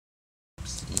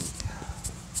See.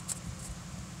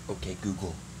 Okay,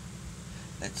 Google.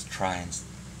 Let's try and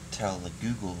tell the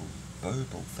Google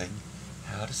verbal thing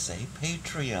how to say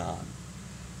Patreon.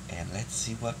 And let's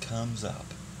see what comes up.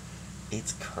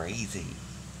 It's crazy.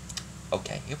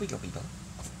 Okay, here we go, people.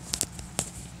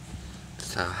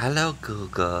 So, hello,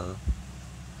 Google.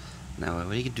 Now, what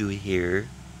we can do here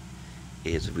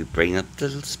is we bring up the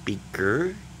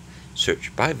speaker,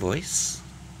 search by voice,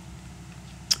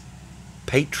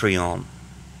 Patreon.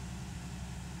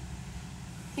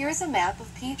 Here is a map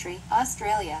of Petrie,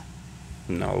 Australia.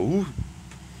 No.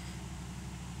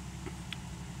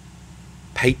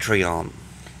 Patreon.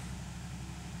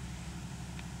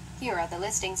 Here are the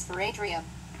listings for Atrium.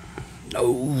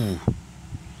 No.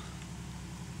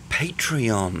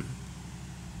 Patreon.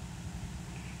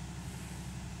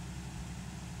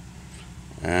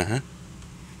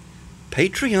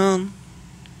 Patreon.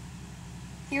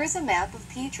 Here is a map of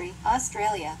Petrie,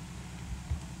 Australia.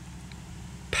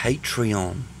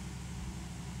 Patreon.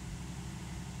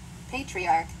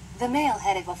 Patriarch, the male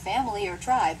head of a family or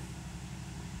tribe.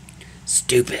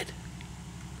 Stupid.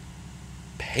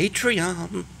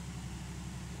 Patreon.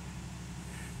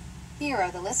 Here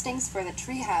are the listings for the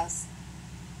treehouse.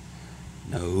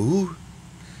 No.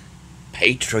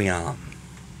 Patreon.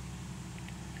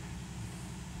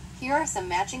 Here are some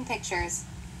matching pictures.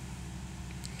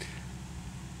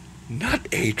 Not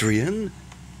Adrian.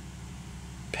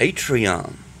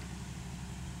 Patreon.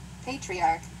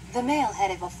 Patriarch, the male head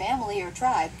of a family or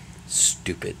tribe.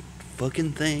 Stupid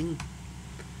fucking thing.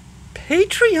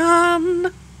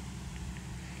 Patreon.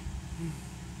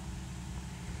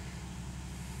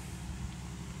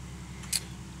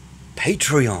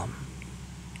 Patreon.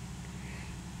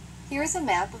 Here is a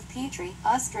map of Petrie,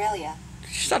 Australia.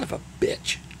 Son of a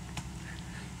bitch.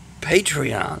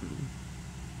 Patreon.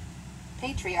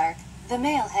 Patriarch, the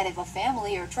male head of a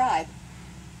family or tribe.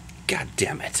 God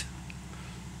damn it.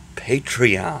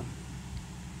 Patreon.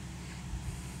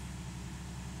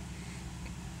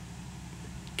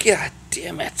 God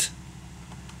damn it.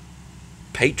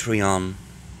 Patreon.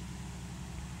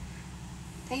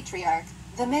 Patriarch,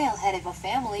 the male head of a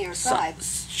family or tribe.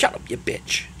 Shut up, you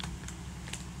bitch.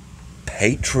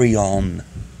 Patreon.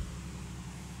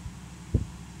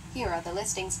 Here are the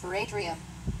listings for Atrium.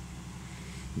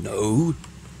 No.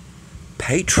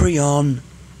 Patreon.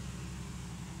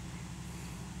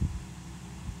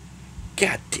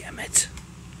 God damn it.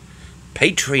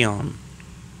 Patreon.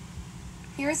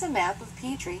 Here is a map of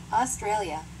Petrie,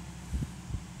 Australia.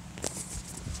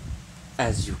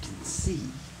 As you can see,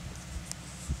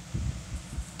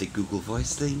 the Google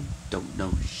Voice thing don't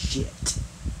know shit.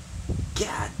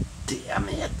 God damn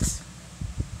it.